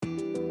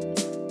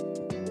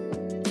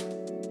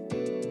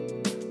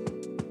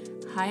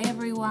Hi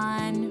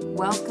everyone,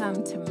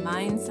 welcome to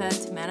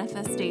Mindset to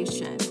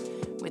Manifestation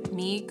with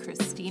me,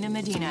 Christina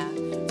Medina,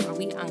 where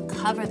we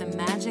uncover the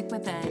magic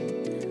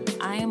within.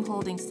 I am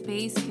holding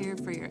space here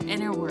for your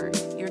inner work,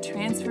 your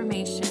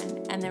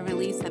transformation, and the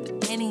release of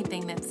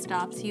anything that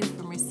stops you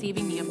from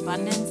receiving the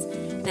abundance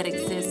that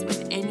exists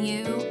within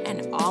you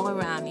and all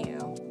around you.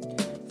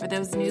 For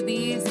those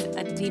newbies,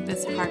 a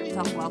deepest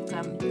heartfelt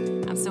welcome.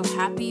 I'm so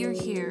happy you're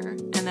here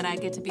and that I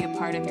get to be a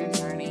part of your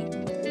journey.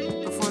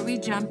 Before we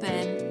jump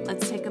in,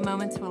 let's take a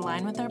moment to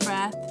align with our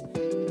breath.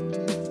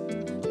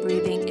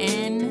 Breathing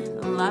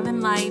in love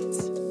and light,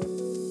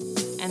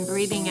 and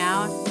breathing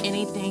out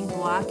anything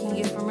blocking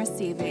you from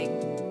receiving.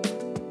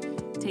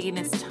 Taking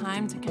this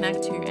time to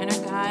connect to your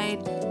inner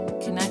guide,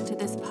 connect to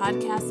this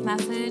podcast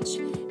message,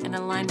 and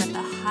align with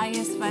the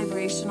highest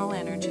vibrational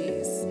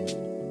energies.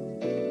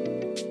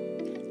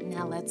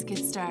 Now let's get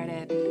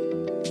started.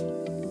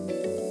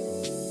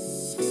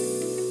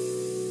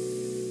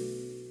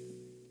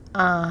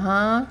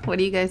 What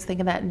do you guys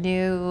think of that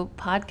new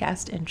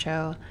podcast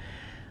intro?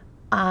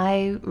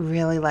 I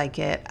really like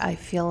it. I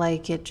feel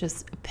like it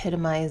just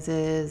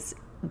epitomizes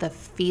the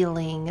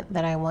feeling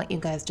that I want you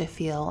guys to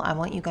feel. I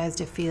want you guys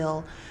to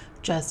feel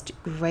just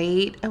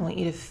great. I want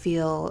you to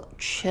feel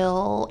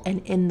chill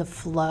and in the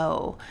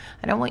flow.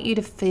 I don't want you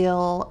to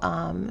feel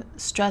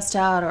stressed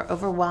out or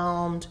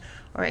overwhelmed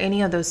or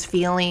any of those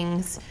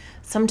feelings.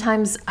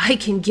 Sometimes I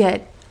can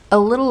get a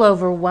little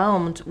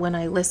overwhelmed when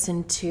I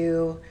listen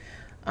to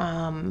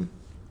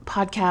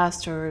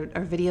podcasts or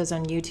videos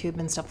on YouTube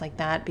and stuff like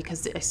that,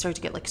 because I start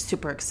to get like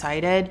super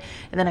excited,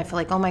 and then I feel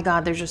like, oh my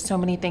God, there's just so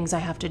many things I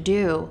have to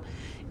do.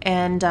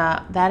 And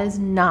that is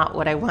not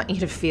what I want you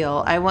to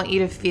feel. I want you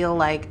to feel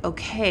like,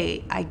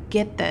 okay, I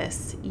get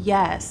this.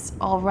 Yes,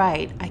 all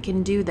right, I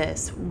can do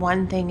this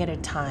one thing at a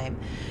time.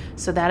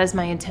 So that is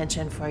my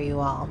intention for you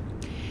all.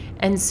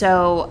 And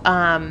so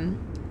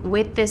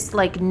with this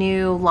like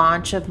new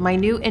launch of my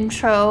new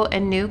intro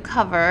and new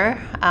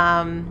cover,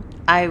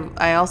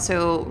 I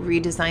also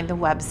redesigned the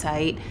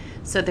website,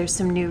 so there's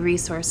some new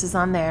resources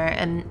on there,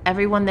 and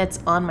everyone that's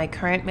on my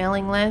current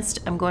mailing list,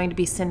 I'm going to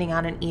be sending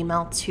out an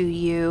email to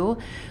you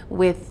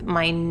with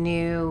my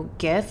new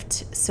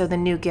gift. So the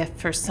new gift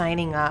for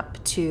signing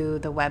up to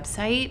the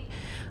website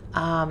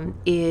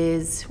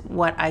is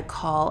what I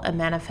call a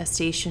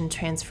manifestation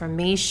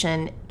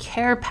transformation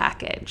care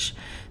package.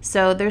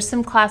 So there's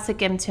some classic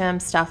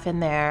MTM stuff in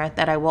there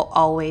that I will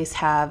always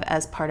have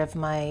as part of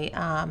my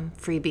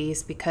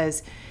freebies,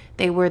 because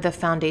they were the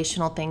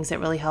foundational things that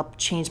really helped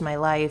change my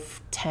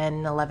life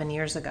 10, 11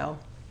 years ago.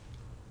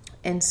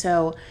 And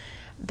so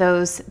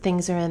those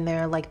things are in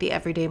there, like the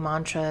everyday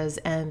mantras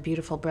and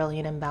beautiful,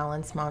 brilliant, and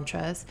balanced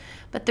mantras.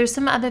 But there's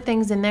some other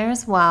things in there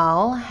as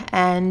well.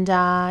 And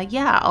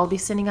I'll be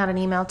sending out an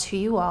email to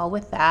you all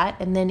with that.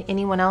 And then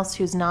anyone else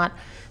who's not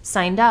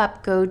signed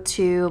up, go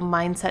to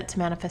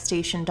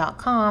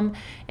mindsettomanifestation.com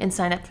and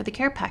sign up for the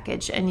care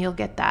package, and you'll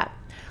get that.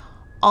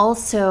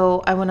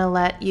 Also, I want to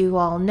let you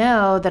all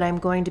know that I'm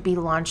going to be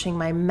launching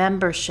my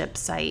membership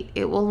site.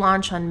 It will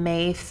launch on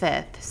May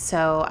 5th.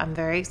 So I'm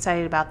very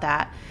excited about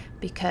that,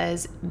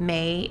 because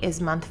May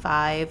is month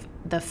 5,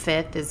 the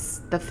 5th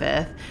is the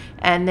 5th,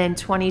 and then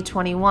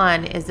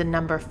 2021 is the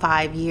number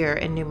 5 year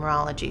in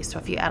numerology. So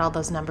if you add all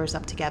those numbers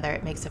up together,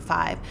 it makes a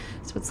 5.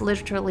 So it's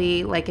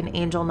literally like an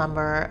angel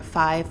number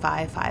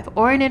 555,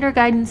 or an inner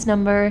guidance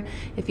number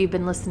if you've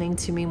been listening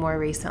to me more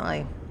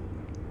recently.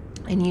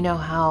 And you know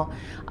how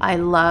I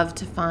love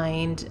to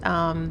find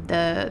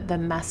the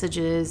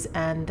messages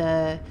and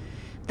the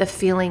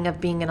feeling of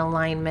being in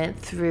alignment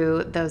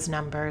through those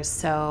numbers.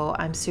 So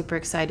I'm super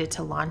excited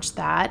to launch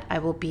that. I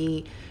will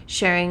be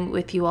sharing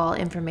with you all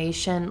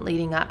information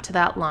leading up to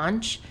that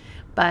launch,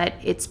 but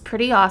it's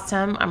pretty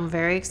awesome. I'm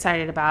very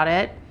excited about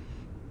it.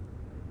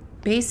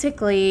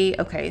 Basically,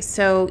 okay,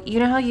 so you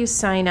know how you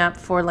sign up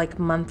for like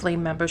monthly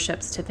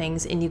memberships to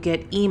things and you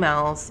get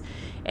emails,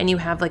 and you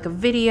have like a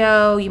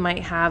video, you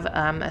might have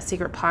a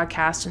secret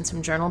podcast and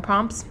some journal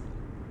prompts.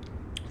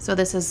 So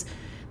this is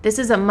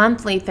a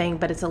monthly thing,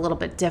 but it's a little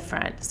bit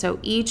different. So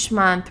each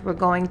month we're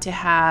going to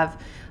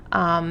have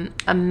a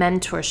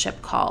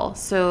mentorship call.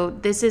 So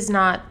this is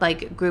not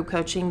like group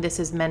coaching.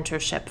 This is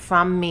mentorship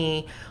from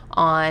me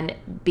on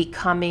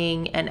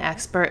becoming an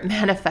expert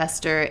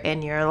manifester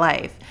in your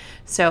life.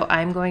 So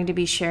I'm going to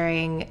be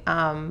sharing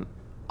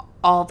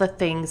all the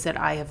things that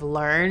I have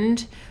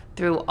learned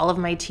through all of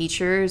my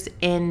teachers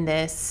in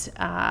this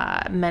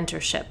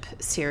mentorship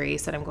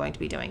series that I'm going to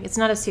be doing. It's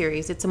not a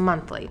series, it's a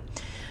monthly.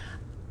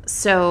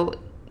 So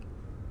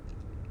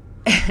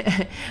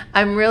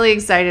I'm really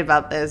excited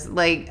about this.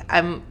 Like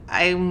I'm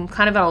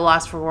kind of at a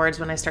loss for words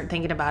when I start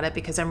thinking about it,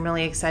 because I'm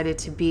really excited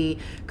to be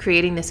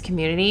creating this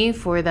community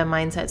for the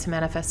Mindset to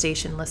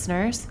Manifestation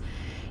listeners.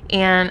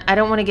 And I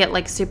don't want to get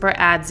like super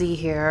adsy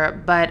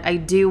here, but I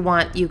do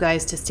want you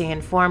guys to stay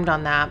informed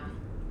on that,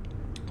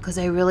 because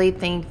I really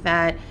think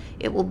that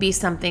it will be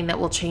something that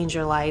will change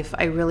your life.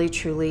 I really,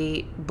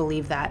 truly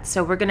believe that.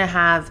 So we're going to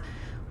have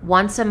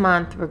once a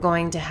month, we're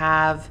going to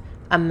have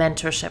a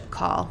mentorship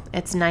call.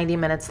 It's 90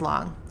 minutes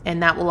long.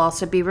 And that will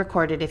also be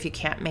recorded if you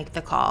can't make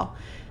the call.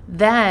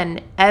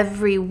 Then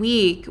every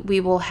week we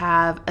will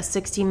have a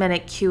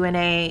 60-minute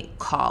Q&A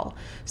call.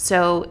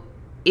 So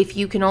if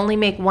you can only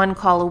make one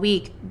call a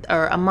week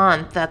or a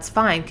month, that's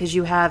fine, because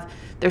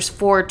there's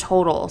 4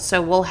 total.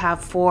 So we'll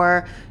have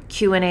 4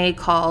 Q&A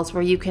calls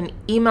where you can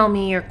email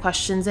me your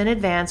questions in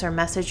advance or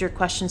message your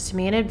questions to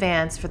me in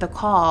advance for the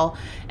call,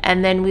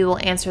 and then we will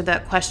answer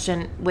that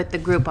question with the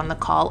group on the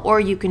call. Or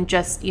you can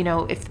just,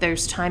 if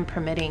there's time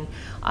permitting,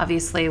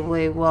 obviously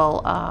we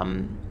will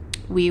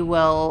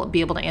be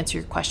able to answer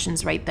your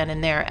questions right then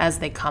and there as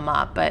they come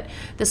up. But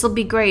this will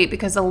be great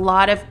because a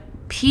lot of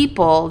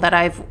people that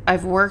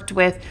I've worked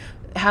with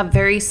have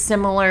very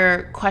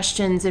similar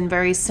questions and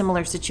very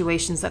similar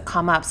situations that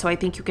come up. So I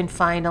think you can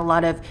find a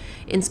lot of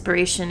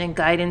inspiration and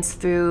guidance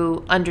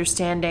through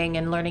understanding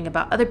and learning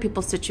about other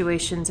people's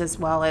situations, as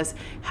well as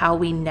how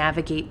we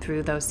navigate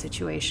through those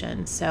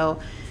situations. So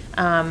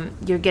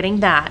you're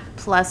getting that.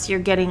 Plus you're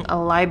getting a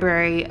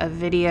library of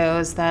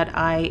videos that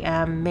I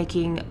am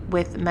making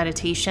with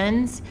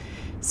meditations.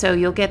 So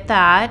you'll get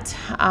that.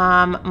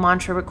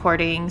 Mantra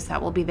recordings,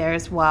 that will be there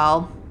as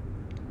well.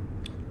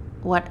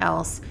 What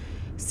else?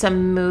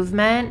 Some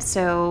movement.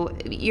 So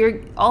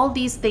all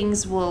these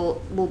things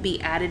will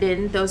be added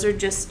in. Those are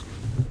just,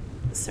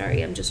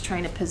 sorry, I'm just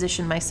trying to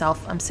position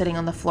myself. I'm sitting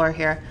on the floor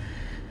here.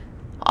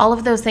 All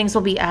of those things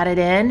will be added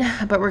in,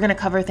 but we're going to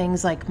cover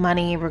things like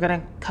money. We're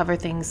going to cover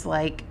things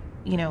like,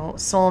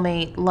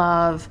 soulmate,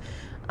 love,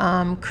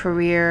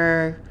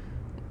 career,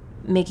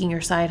 making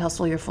your side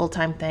hustle your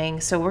full-time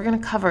thing. So we're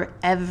going to cover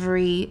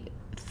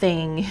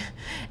everything,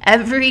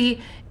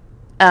 every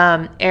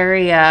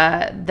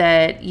area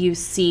that you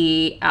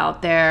see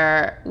out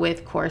there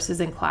with courses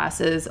and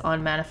classes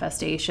on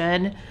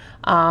manifestation.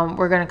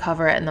 We're going to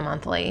cover it in the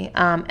monthly,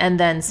 and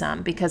then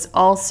some, because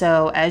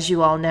also, as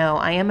you all know,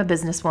 I am a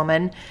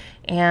businesswoman,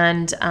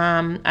 and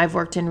I've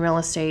worked in real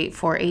estate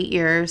for 8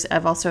 years.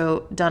 I've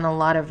also done a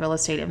lot of real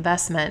estate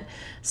investment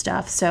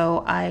stuff.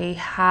 So I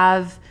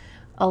have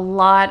a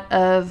lot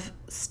of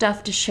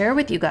stuff to share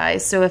with you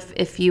guys. So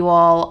if you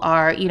all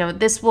are,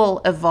 this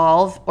will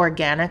evolve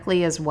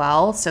organically as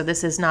well. So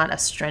this is not a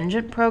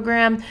stringent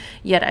program,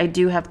 yet I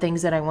do have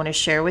things that I want to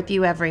share with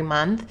you every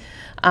month.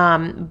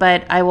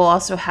 But I will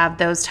also have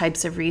those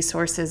types of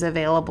resources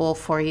available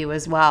for you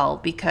as well,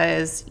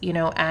 because,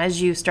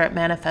 as you start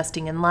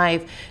manifesting in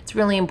life, it's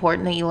really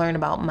important that you learn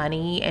about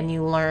money and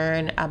you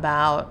learn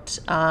about,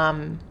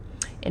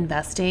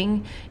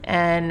 investing.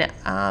 And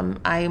I'm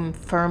a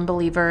firm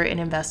believer in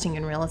investing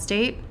in real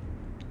estate.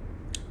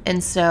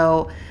 And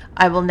so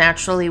I will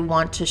naturally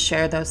want to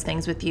share those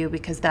things with you,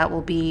 because that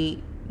will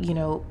be,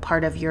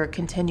 part of your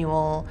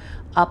continual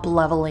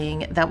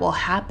up-leveling that will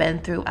happen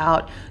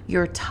throughout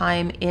your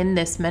time in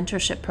this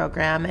mentorship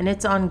program. And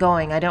it's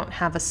ongoing. I do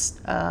have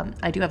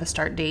a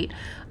start date,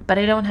 but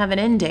I don't have an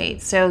end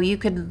date. So you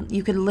could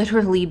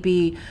literally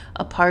be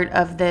a part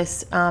of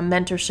this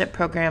mentorship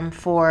program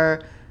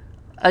for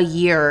a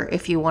year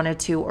if you wanted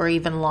to, or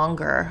even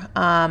longer.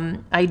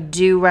 I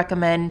do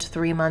recommend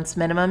 3 months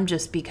minimum,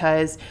 just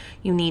because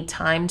you need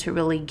time to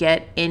really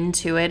get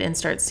into it and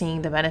start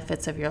seeing the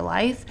benefits of your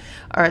life,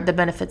 or the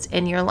benefits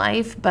in your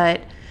life.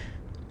 But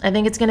I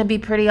think it's going to be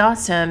pretty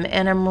awesome,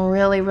 and I'm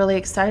really, really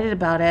excited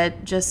about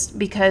it, just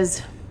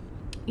because,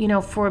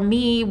 for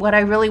me, what I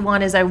really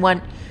want is I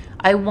want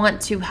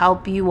to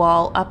help you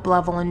all up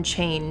level and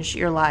change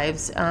your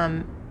lives,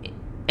 and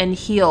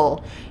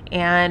heal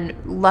and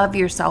love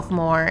yourself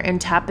more and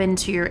tap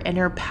into your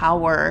inner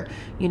power,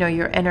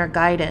 your inner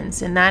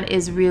guidance. And that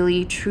is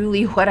really,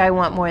 truly what I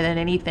want more than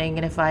anything.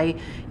 And if I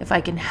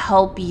can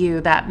help you,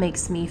 that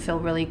makes me feel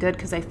really good,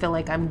 because I feel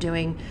like I'm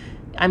doing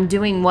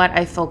what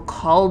I feel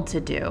called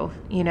to do.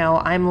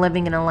 I'm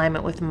living in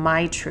alignment with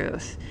my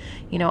truth.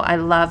 I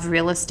love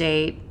real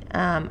estate.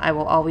 I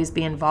will always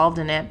be involved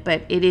in it,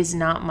 but it is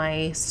not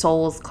my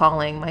soul's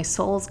calling. My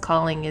soul's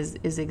calling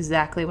is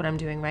exactly what I'm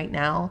doing right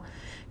now,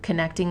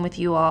 connecting with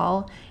you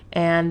all.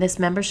 And this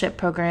membership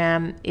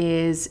program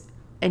is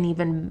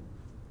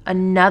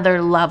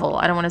another level.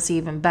 I don't want to say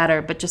even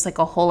better, but just like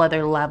a whole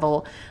other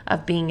level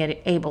of being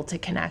able to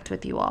connect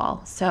with you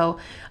all. So,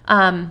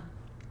 and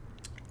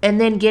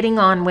then getting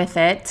on with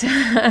it,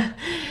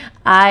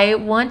 I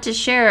want to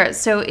share.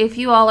 So if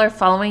you all are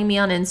following me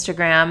on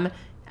Instagram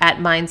at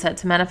Mindset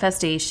to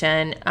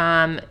Manifestation,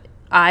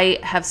 I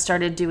have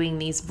started doing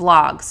these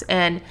vlogs,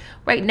 and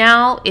right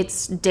now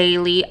it's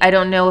daily. I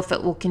don't know if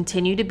it will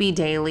continue to be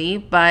daily,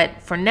 but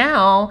for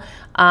now,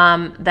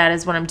 that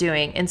is what I'm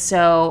doing. And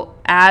so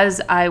as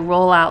I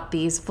roll out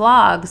these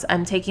vlogs,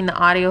 I'm taking the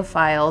audio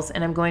files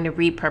and I'm going to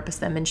repurpose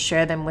them and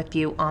share them with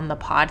you on the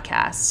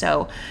podcast.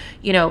 So,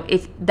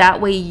 if that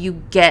way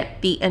you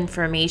get the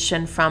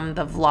information from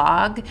the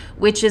vlog,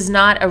 which is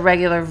not a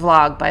regular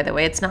vlog, by the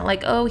way. It's not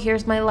like, oh,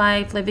 here's my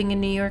life living in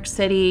New York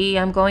City,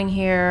 I'm going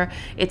here.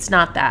 It's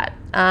not that.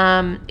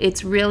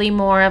 It's really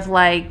more of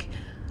like,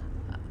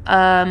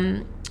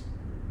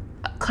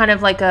 kind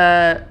of like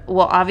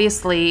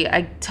obviously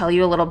I tell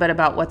you a little bit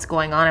about what's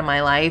going on in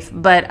my life,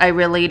 but I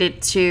relate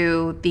it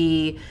to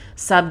the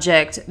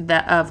subject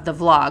of the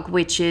vlog,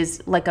 which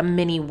is like a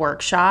mini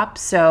workshop.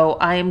 So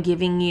I am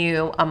giving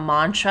you a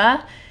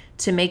mantra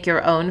to make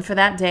your own for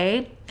that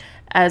day,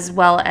 as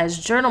well as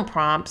journal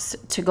prompts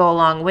to go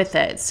along with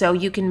it. So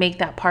you can make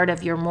that part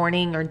of your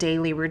morning or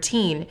daily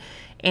routine.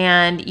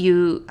 And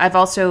I've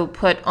also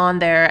put on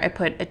there, I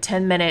put a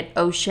 10-minute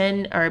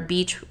ocean or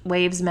beach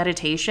waves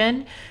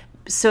meditation.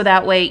 So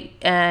that way,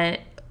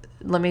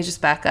 let me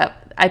just back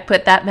up. I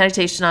put that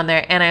meditation on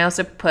there, and I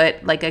also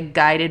put like a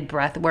guided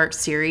breathwork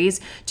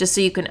series, just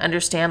so you can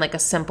understand like a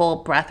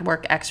simple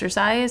breathwork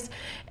exercise.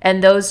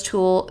 And those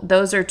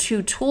are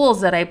 2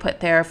 tools that I put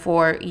there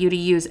for you to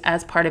use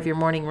as part of your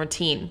morning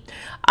routine.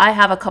 I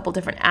have a couple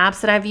different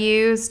apps that I've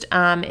used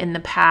in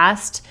the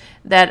past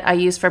that I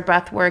use for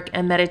breathwork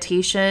and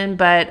meditation,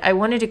 but I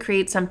wanted to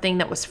create something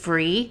that was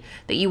free,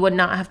 that you would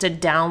not have to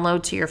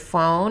download to your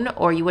phone,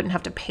 or you wouldn't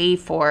have to pay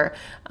for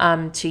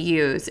to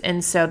use.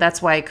 And so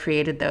that's why I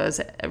created those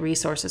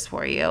resources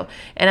for you.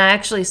 And I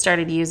actually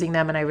started using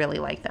them, and I really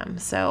like them.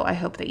 So I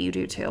hope that you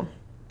do too.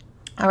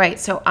 All right,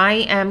 so I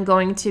am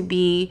going to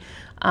be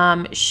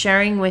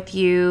sharing with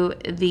you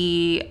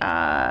the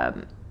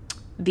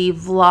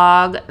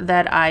vlog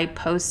that I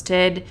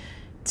posted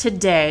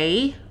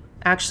today.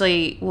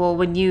 Actually, well,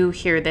 when you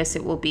hear this,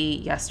 it will be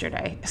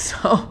yesterday.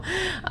 So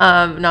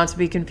not to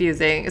be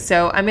confusing.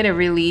 So I'm going to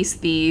release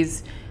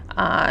these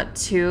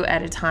 2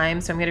 at a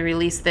time. So I'm going to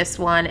release this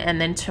one, and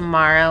then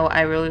tomorrow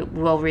I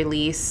will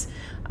release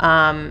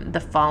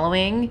the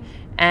following.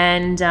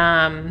 And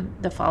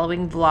the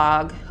following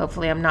vlog.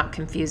 Hopefully I'm not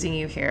confusing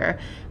you here.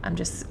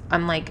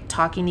 I'm like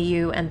talking to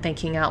you and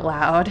thinking out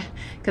loud,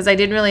 because I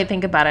didn't really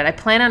think about it. I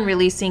plan on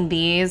releasing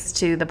these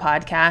to the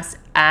podcast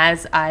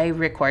as I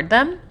record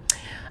them.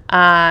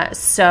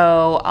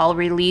 So I'll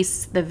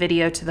release the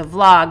video to the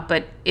vlog,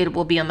 but it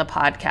will be on the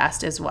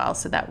podcast as well.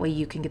 So that way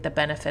you can get the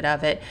benefit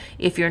of it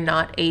if you're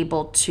not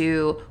able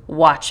to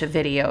watch a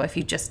video, if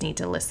you just need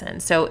to listen.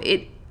 So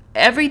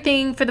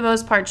everything for the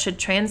most part should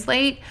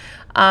translate.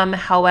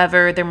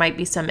 However, there might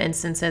be some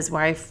instances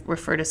where I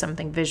refer to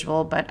something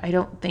visual, but I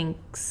don't think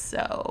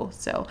so.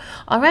 So,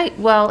 all right,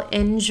 well,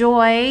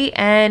 enjoy.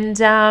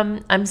 And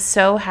I'm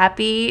so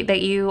happy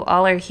that you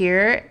all are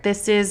here.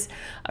 This is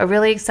a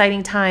really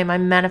exciting time.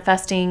 I'm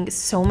manifesting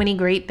so many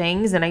great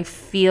things, and I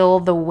feel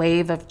the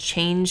wave of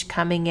change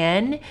coming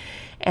in.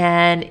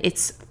 And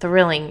it's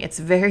thrilling. It's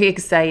very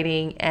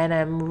exciting. And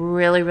I'm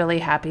really, really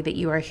happy that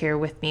you are here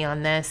with me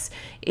on this.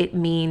 It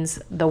means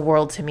the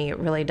world to me. It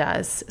really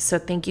does. So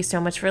thank you so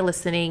much for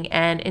listening,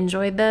 and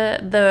enjoy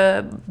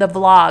the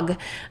vlog,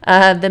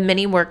 the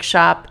mini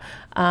workshop.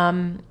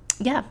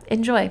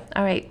 Enjoy.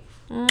 All right.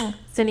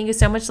 Sending you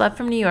so much love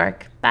from New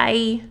York.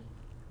 Bye.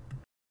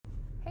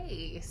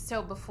 Hey,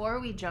 so before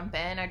we jump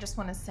in, I just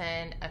want to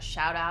send a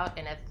shout out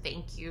and a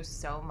thank you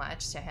so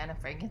much to Hannah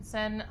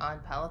Frankenson on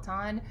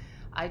Peloton.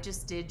 I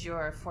just did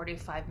your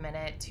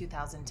 45-minute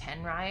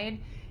 2010 ride,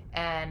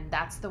 and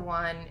that's the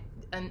one.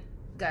 And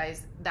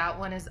guys, that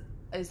one is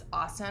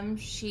awesome.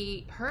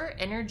 Her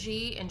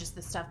energy and just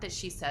the stuff that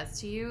she says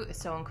to you is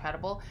so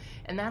incredible,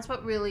 and that's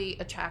what really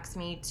attracts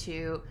me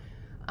to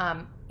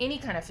any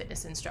kind of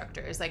fitness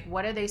instructor. Is like,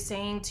 what are they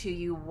saying to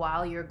you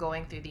while you're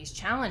going through these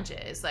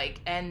challenges?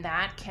 Like, and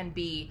that can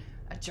be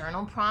a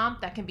journal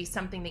prompt, that can be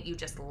something that you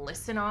just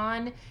listen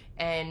on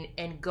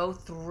and go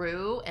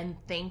through and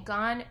think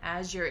on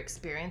as you're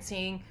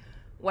experiencing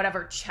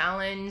whatever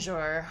challenge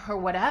or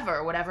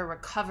whatever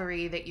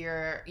recovery that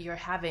you're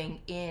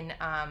having in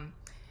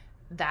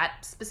that,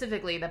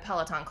 specifically the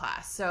Peloton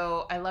class.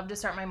 So I love to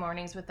start my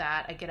mornings with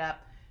that. I get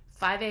up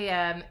 5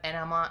 a.m. and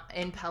I'm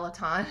in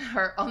Peloton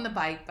or on the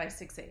bike by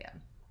 6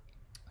 a.m.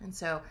 And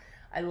so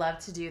I love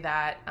to do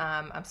that.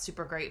 I'm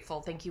super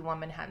grateful. Thank you, One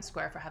Manhattan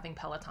Square, for having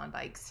Peloton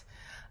bikes.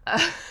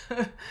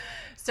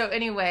 So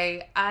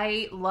anyway,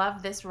 I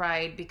love this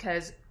ride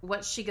because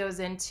what she goes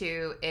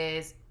into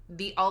is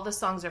all the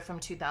songs are from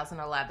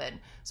 2011.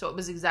 So it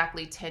was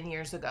exactly 10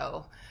 years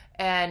ago.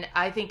 And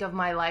I think of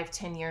my life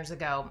 10 years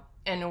ago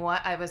and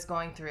what I was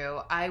going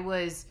through. I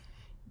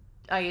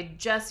had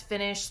just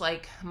finished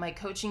like my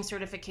coaching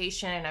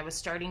certification, and I was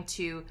starting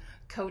to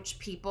coach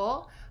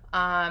people.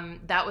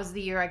 That was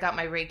the year I got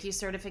my Reiki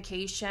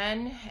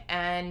certification,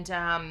 and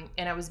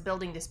I was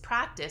building this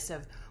practice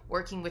of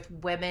working with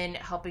women,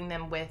 helping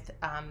them with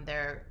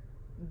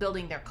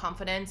building their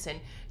confidence and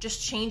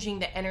just changing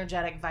the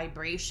energetic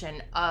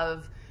vibration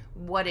of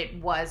what it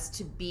was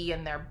to be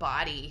in their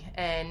body,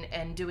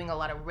 and doing a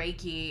lot of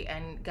Reiki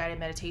and guided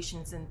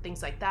meditations and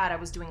things like that. I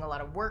was doing a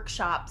lot of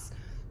workshops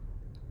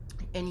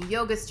in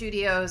yoga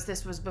studios.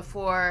 This was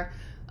before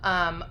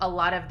a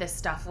lot of this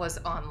stuff was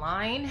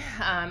online.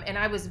 And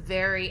I was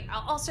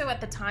also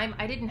at the time,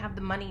 I didn't have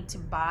the money to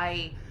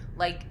buy,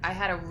 like I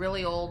had a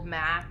really old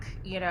Mac,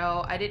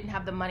 I didn't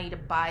have the money to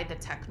buy the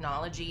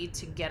technology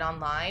to get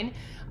online.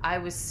 I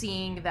was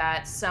seeing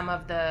that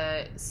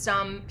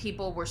some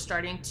people were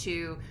starting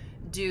to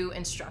do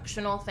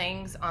instructional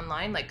things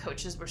online. Like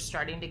coaches were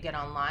starting to get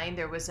online.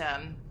 There was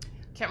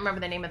can't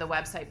remember the name of the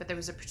website, but there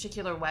was a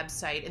particular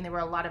website, and there were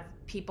a lot of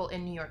people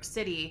in New York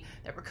City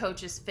that were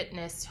coaches,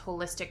 fitness,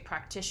 holistic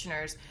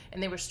practitioners,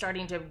 and they were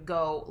starting to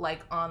go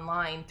like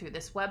online through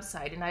this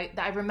website. And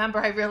I remember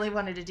I really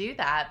wanted to do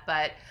that,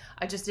 but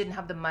I just didn't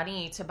have the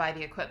money to buy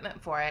the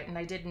equipment for it. And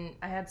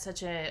I had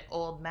such an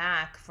old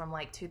Mac from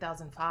like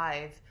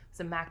 2005. It's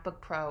a MacBook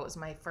Pro. It was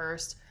my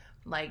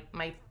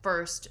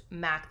first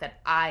Mac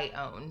that I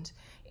owned.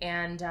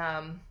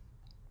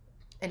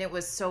 And it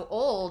was so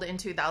old in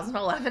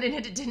 2011, and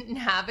it didn't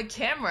have a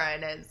camera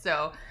in it.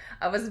 So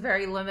I was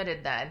very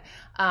limited then.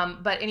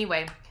 But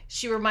anyway,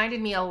 she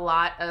reminded me a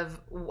lot of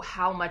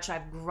how much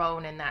I've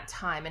grown in that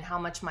time and how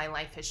much my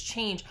life has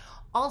changed.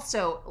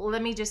 Also,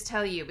 let me just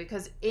tell you,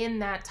 because in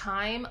that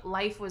time,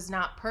 life was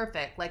not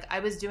perfect. Like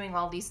I was doing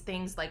all these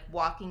things like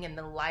walking in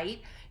the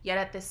light, yet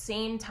at the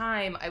same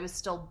time, I was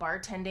still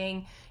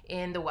bartending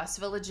in the West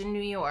Village in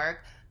New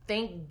York.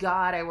 Thank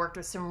God I worked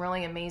with some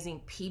really amazing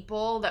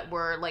people that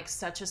were like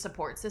such a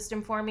support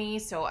system for me.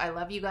 So I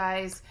love you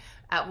guys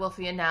at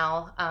Wolfie and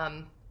Nell.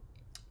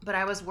 But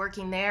I was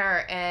working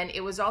there, and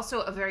it was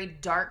also a very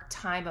dark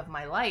time of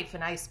my life.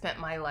 And I spent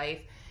my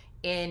life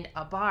in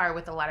a bar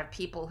with a lot of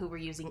people who were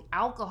using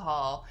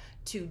alcohol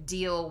to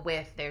deal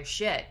with their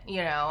shit,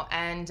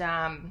 and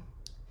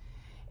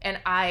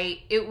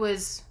it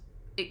was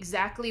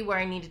exactly where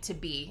I needed to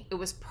be. It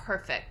was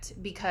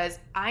perfect because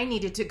I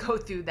needed to go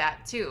through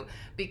that too.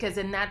 Because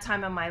in that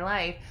time of my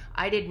life,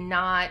 I did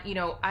not,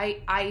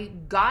 I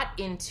got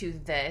into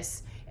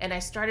this and I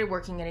started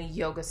working in a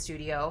yoga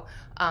studio,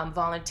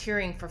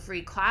 volunteering for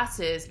free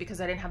classes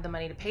because I didn't have the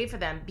money to pay for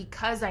them,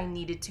 because I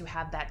needed to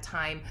have that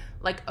time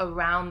like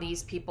around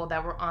these people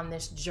that were on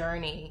this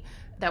journey,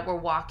 that were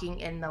walking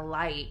in the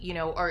light,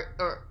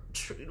 or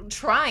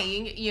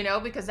trying,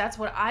 because that's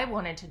what I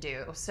wanted to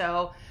do.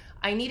 So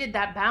I needed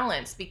that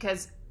balance,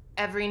 because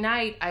every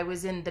night I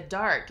was in the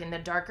dark, in the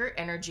darker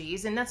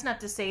energies. And that's not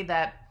to say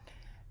that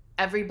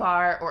every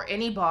bar or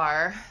any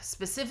bar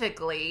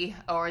specifically,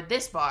 or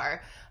this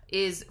bar,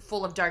 is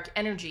full of dark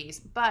energies,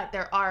 but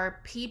there are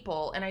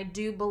people, and I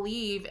do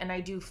believe and I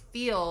do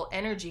feel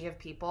energy of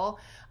people.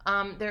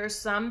 There are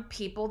some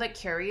people that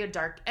carry a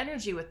dark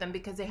energy with them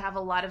because they have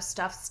a lot of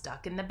stuff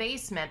stuck in the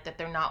basement that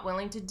they're not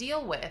willing to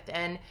deal with.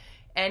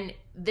 And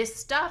this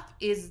stuff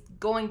is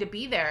going to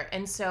be there.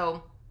 And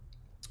so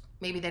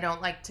maybe they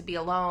don't like to be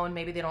alone.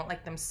 Maybe they don't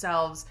like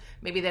themselves.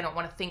 Maybe they don't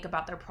want to think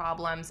about their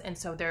problems. And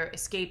so they're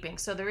escaping.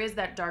 So there is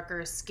that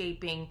darker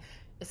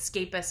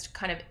escapist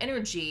kind of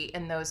energy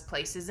in those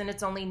places. And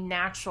it's only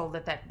natural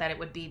that it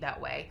would be that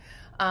way.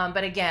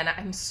 But again,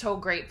 I'm so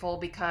grateful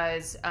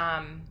because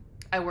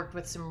I worked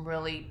with some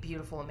really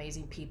beautiful,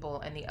 amazing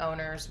people, and the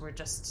owners were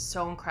just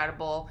so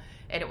incredible.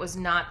 And it was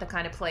not the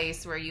kind of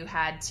place where you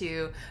had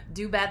to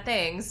do bad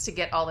things to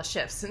get all the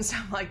shifts and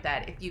stuff like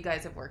that. If you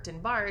guys have worked in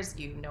bars,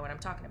 you know what I'm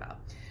talking about.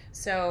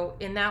 So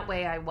in that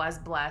way, I was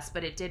blessed,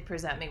 but it did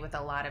present me with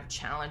a lot of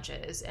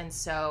challenges. And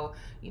so,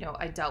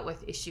 I dealt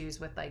with issues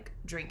with like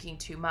drinking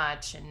too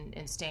much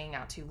and staying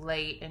out too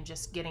late and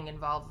just getting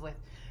involved with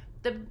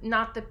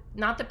not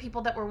the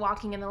people that were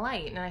walking in the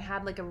light. And I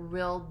had like a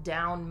real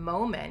down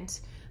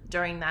moment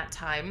during that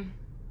time.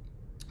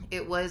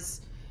 It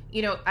was,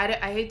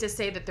 I hate to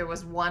say that there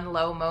was one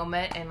low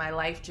moment and my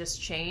life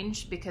just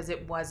changed, because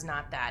it was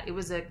not that. It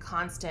was a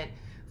constant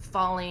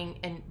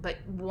falling but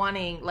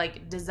wanting,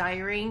 like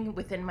desiring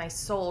within my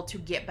soul to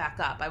get back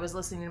up. I was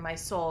listening to my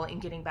soul and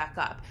getting back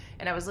up.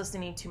 And I was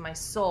listening to my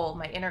soul,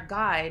 my inner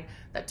guide,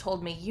 that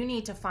told me, you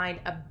need to find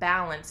a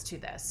balance to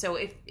this. So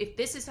if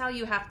this is how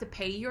you have to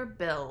pay your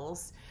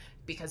bills,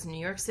 because New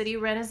York City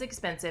rent is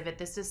expensive, if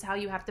this is how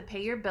you have to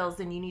pay your bills,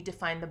 then you need to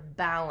find the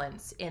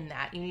balance in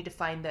that. You need to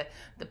find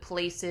the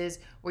places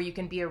where you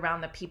can be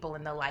around the people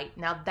in the light.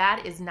 Now,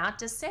 that is not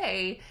to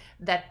say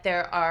that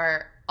there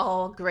are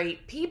all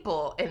great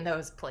people in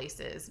those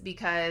places,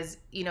 because,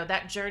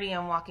 that journey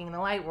on walking in the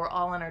light, we're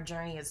all on our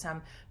journey at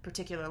some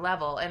particular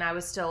level. And I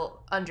was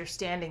still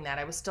understanding that.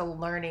 I was still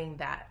learning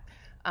that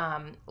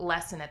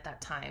lesson at that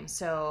time.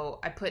 So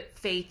I put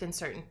faith in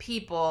certain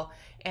people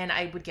and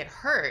I would get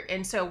hurt.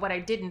 And so what I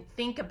didn't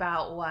think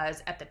about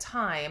was, at the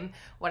time,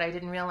 what I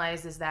didn't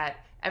realize is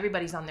that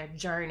everybody's on their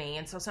journey.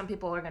 And so some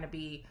people are going to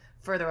be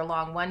further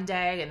along one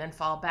day and then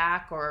fall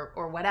back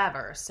or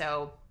whatever.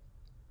 So,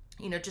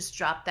 just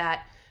drop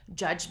that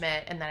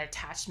judgment and that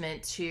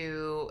attachment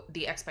to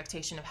the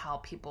expectation of how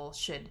people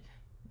should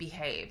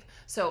behave.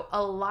 So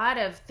a lot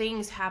of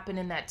things happen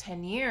in that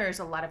 10 years,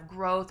 a lot of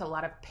growth, a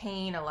lot of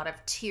pain, a lot of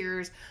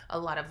tears, a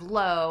lot of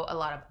low, a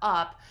lot of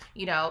up,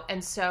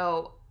 and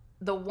so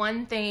the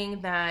one thing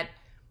that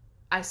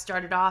I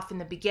started off in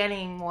the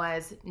beginning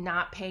was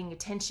not paying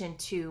attention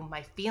to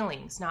my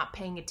feelings, not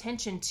paying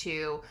attention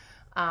to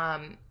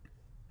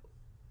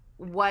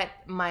what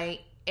my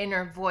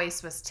inner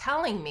voice was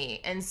telling me.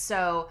 And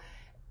so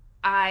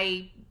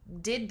I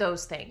did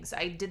those things.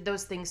 I did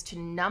those things to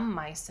numb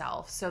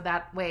myself, so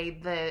that way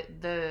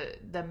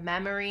the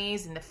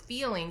memories and the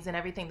feelings and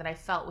everything that I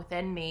felt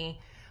within me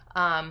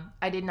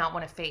I did not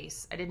want to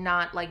face. I did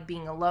not like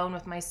being alone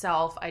with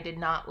myself. I did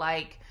not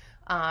like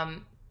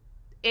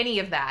any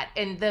of that.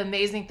 And the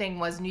amazing thing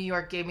was New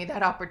York gave me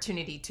that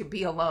opportunity to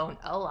be alone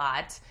a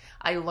lot.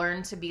 I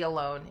learned to be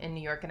alone in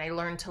New York, and I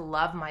learned to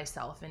love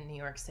myself in New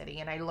York City,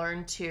 and I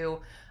learned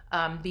to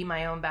be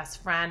my own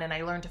best friend, and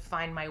I learned to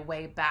find my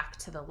way back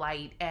to the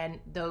light. And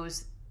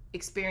those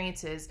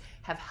experiences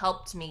have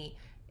helped me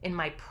in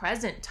my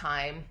present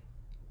time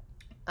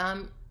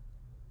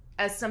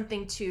as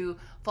something to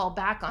fall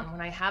back on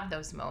when I have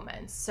those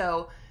moments.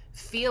 So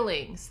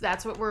feelings,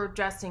 that's what we're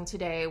addressing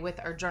today with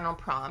our journal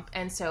prompt.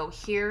 And so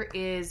here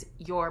is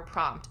your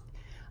prompt.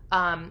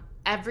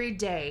 Every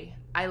day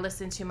I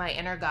listen to my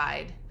inner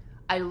guide.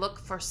 I look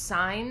for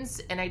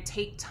signs and I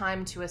take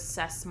time to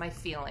assess my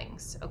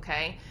feelings.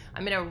 Okay,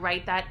 I'm gonna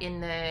write that in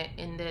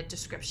the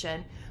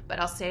description, but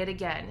I'll say it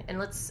again. And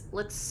let's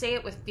say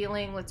it with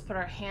feeling. Let's put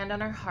our hand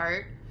on our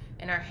heart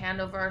and our hand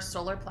over our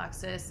solar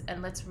plexus,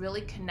 and let's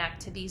really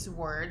connect to these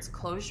words.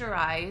 Close your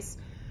eyes.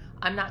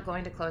 I'm not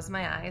going to close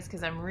my eyes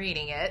because I'm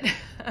reading it.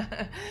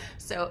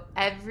 So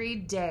every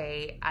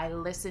day I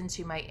listen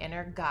to my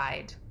inner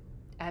guide.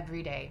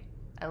 Every day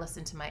I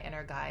listen to my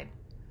inner guide.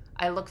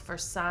 I look for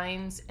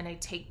signs and I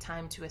take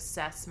time to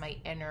assess my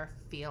inner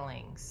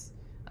feelings.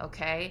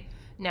 Okay?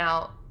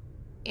 Now,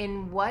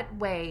 in what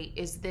way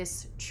is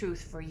this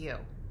truth for you?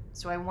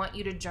 So I want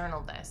you to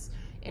journal this.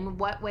 In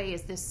what way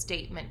is this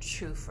statement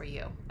true for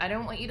you? I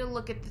don't want you to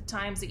look at the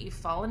times that you've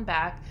fallen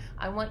back.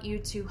 I want you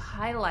to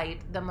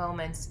highlight the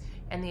moments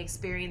and the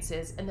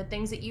experiences and the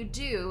things that you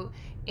do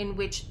in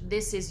which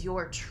this is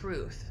your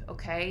truth,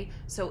 okay?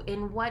 So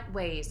in what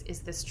ways is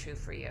this true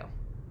for you?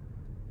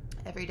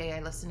 Every day I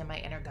listen to my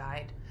inner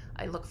guide.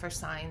 I look for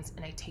signs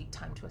and I take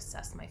time to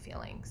assess my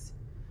feelings.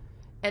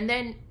 And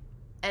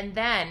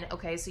then,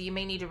 okay, so you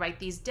may need to write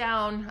these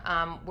down.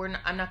 I'm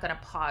not going to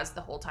pause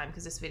the whole time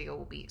because this video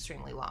will be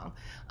extremely long.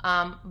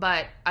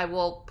 But I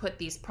will put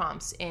these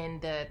prompts in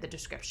the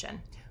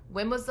description.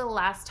 When was the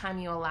last time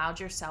you allowed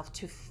yourself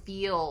to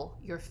feel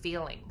your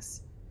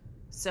feelings?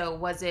 So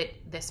was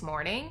it this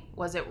morning?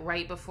 Was it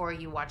right before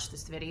you watched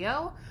this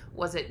video?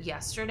 Was it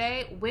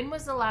yesterday? When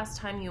was the last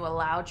time you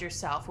allowed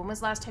yourself? When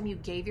was the last time you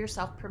gave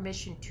yourself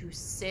permission to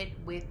sit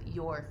with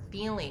your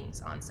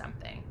feelings on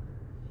something?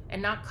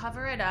 And not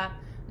cover it up,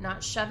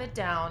 not shove it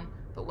down,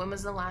 but when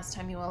was the last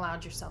time you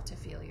allowed yourself to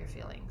feel your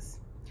feelings?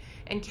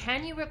 And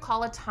can you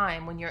recall a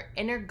time when your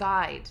inner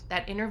guide,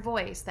 that inner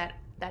voice, that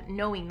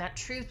knowing, that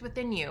truth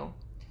within you,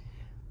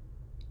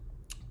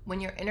 when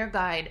your inner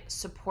guide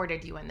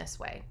supported you in this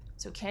way?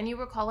 So can you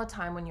recall a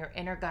time when your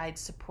inner guide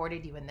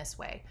supported you in this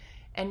way?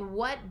 And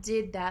what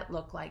did that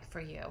look like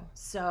for you?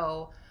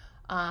 So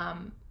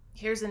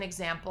here's an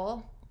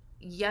example.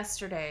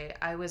 Yesterday,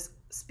 I was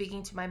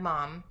speaking to my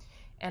mom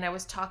and I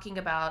was talking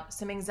about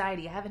some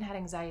anxiety. I haven't had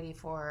anxiety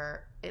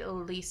for at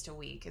least a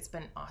week. It's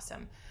been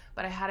awesome.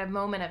 But I had a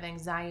moment of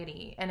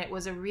anxiety, and it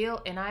was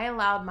and I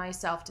allowed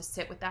myself to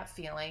sit with that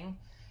feeling.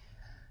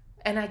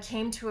 And I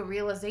came to a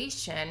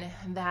realization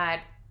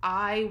that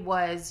I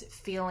was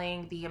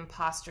feeling the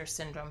imposter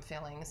syndrome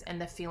feelings and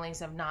the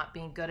feelings of not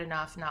being good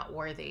enough, not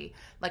worthy.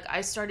 Like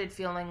I started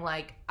feeling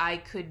like I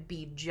could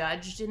be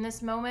judged in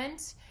this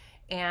moment,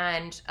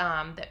 and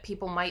that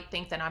people might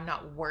think that I'm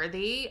not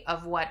worthy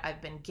of what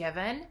I've been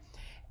given.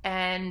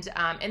 And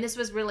this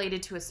was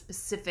related to a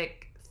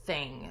specific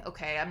thing.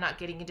 Okay, I'm not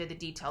getting into the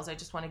details. I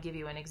just want to give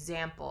you an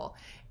example.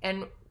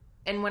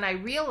 And when I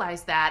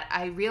realized that,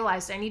 I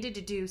realized I needed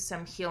to do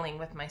some healing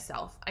with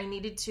myself. I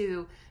needed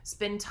to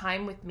spend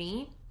time with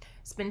me,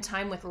 spend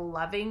time with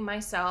loving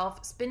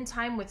myself, spend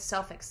time with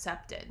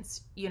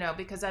self-acceptance,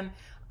 because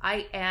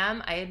I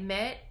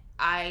admit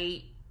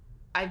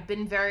I've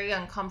been very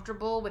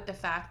uncomfortable with the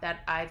fact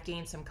that I've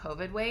gained some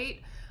COVID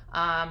weight.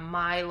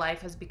 My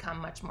life has become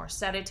much more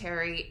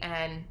sedentary,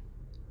 and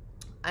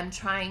I'm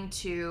trying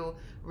to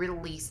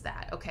release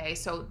that. Okay,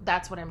 so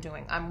that's what I'm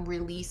doing. I'm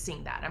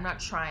releasing that. I'm not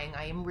trying.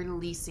 I am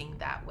releasing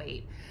that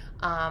weight.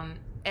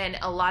 And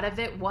a lot of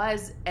it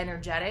was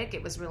energetic.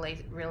 It was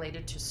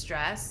related to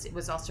stress. It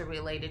was also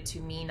related to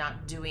me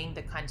not doing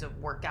the kinds of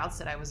workouts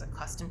that I was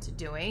accustomed to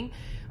doing.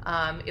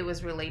 It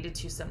was related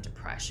to some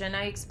depression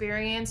I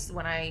experienced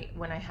when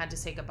I had to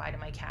say goodbye to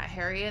my cat,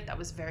 Harriet. That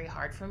was very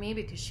hard for me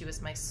because she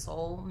was my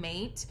soul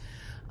mate.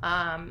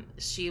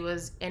 She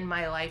was in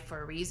my life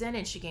for a reason,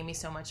 and she gave me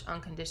so much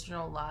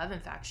unconditional love. In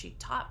fact, she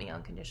taught me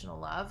unconditional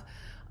love,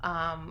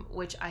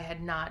 which I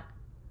had not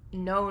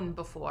known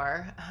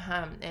before.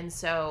 And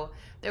so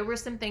there were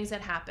some things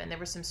that happened. There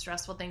were some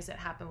stressful things that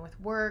happened with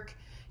work,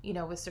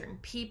 with certain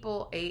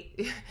people.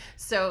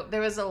 So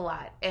there was a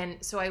lot. And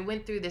so I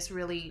went through this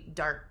really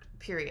dark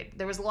period.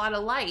 There was a lot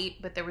of light,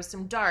 but there was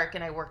some dark,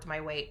 and I worked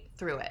my way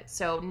through it.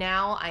 So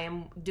now I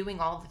am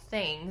doing all the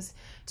things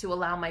to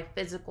allow my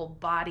physical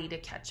body to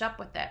catch up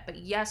with it. But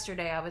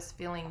yesterday I was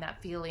feeling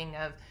that feeling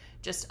of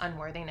just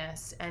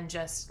unworthiness and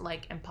just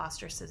like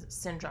imposter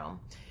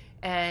syndrome.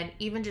 And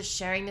even just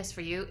sharing this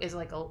for you is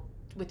like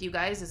with you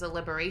guys is a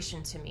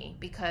liberation to me,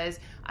 because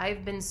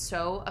I've been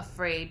so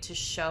afraid to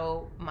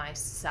show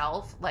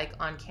myself, like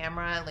on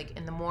camera, like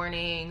in the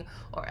morning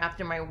or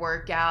after my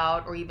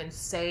workout, or even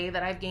say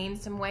that I've gained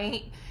some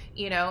weight.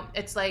 You know,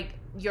 it's like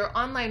your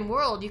online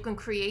world, you can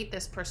create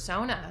this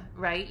persona,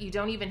 right? You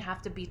don't even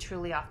have to be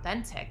truly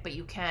authentic, but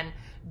you can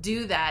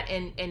do that.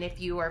 And if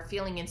you are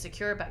feeling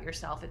insecure about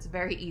yourself, it's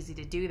very easy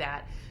to do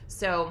that.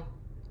 So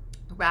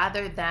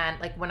rather than,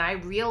 like, when I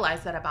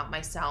realized that about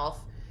myself,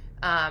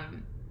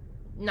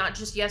 not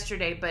just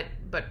yesterday,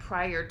 but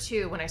prior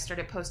to, when I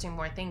started posting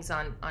more things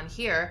on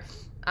here,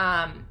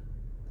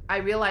 I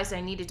realized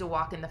I needed to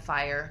walk in the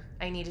fire.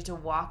 I needed to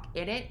walk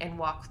in it and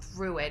walk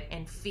through it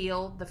and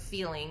feel the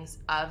feelings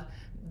of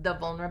the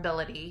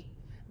vulnerability,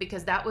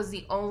 because that was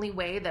the only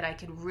way that I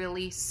could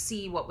really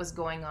see what was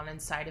going on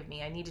inside of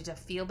me. I needed to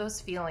feel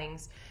those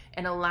feelings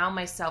and allow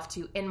myself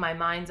to, in my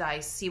mind's eye,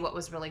 see what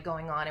was really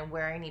going on and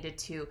where I needed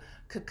to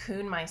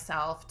cocoon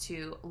myself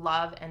to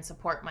love and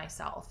support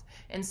myself.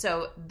 And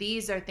so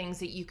these are things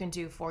that you can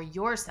do for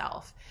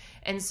yourself.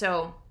 And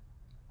so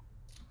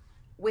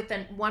with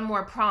one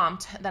more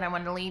prompt that I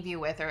want to leave you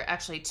with, or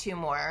actually two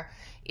more,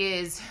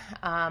 is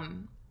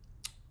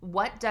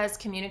what does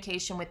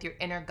communication with your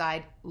inner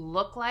guide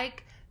look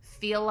like,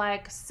 feel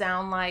like,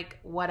 sound like,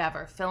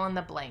 whatever, fill in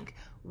the blank.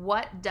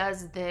 What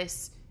does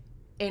this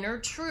inner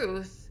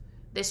truth,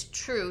 this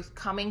truth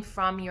coming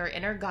from your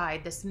inner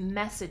guide, this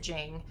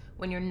messaging,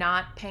 when you're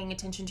not paying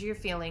attention to your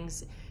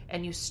feelings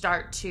and you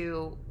start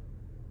to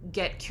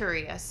get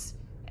curious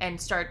and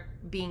start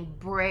being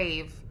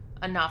brave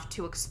enough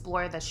to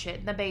explore the shit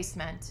in the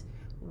basement,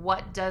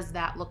 what does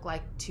that look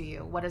like to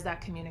you? What does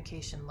that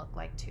communication look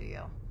like to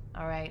you?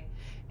 All right.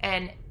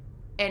 And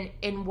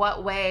in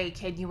what way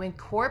can you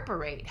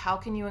incorporate, how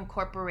can you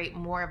incorporate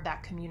more of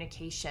that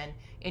communication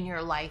in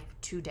your life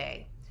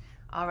today?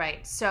 All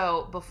right,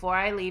 so before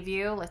I leave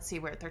you, let's see,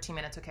 we're at 13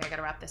 minutes. Okay, I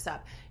gotta wrap this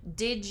up.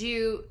 Did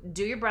you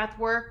do your breath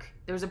work?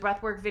 There was a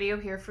breath work video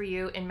here for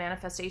you in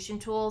Manifestation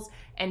Tools.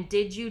 And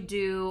did you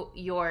do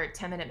your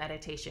 10-minute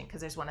meditation?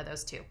 Because there's one of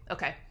those too.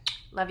 Okay,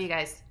 love you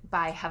guys.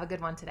 Bye, have a good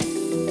one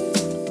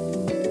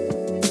today.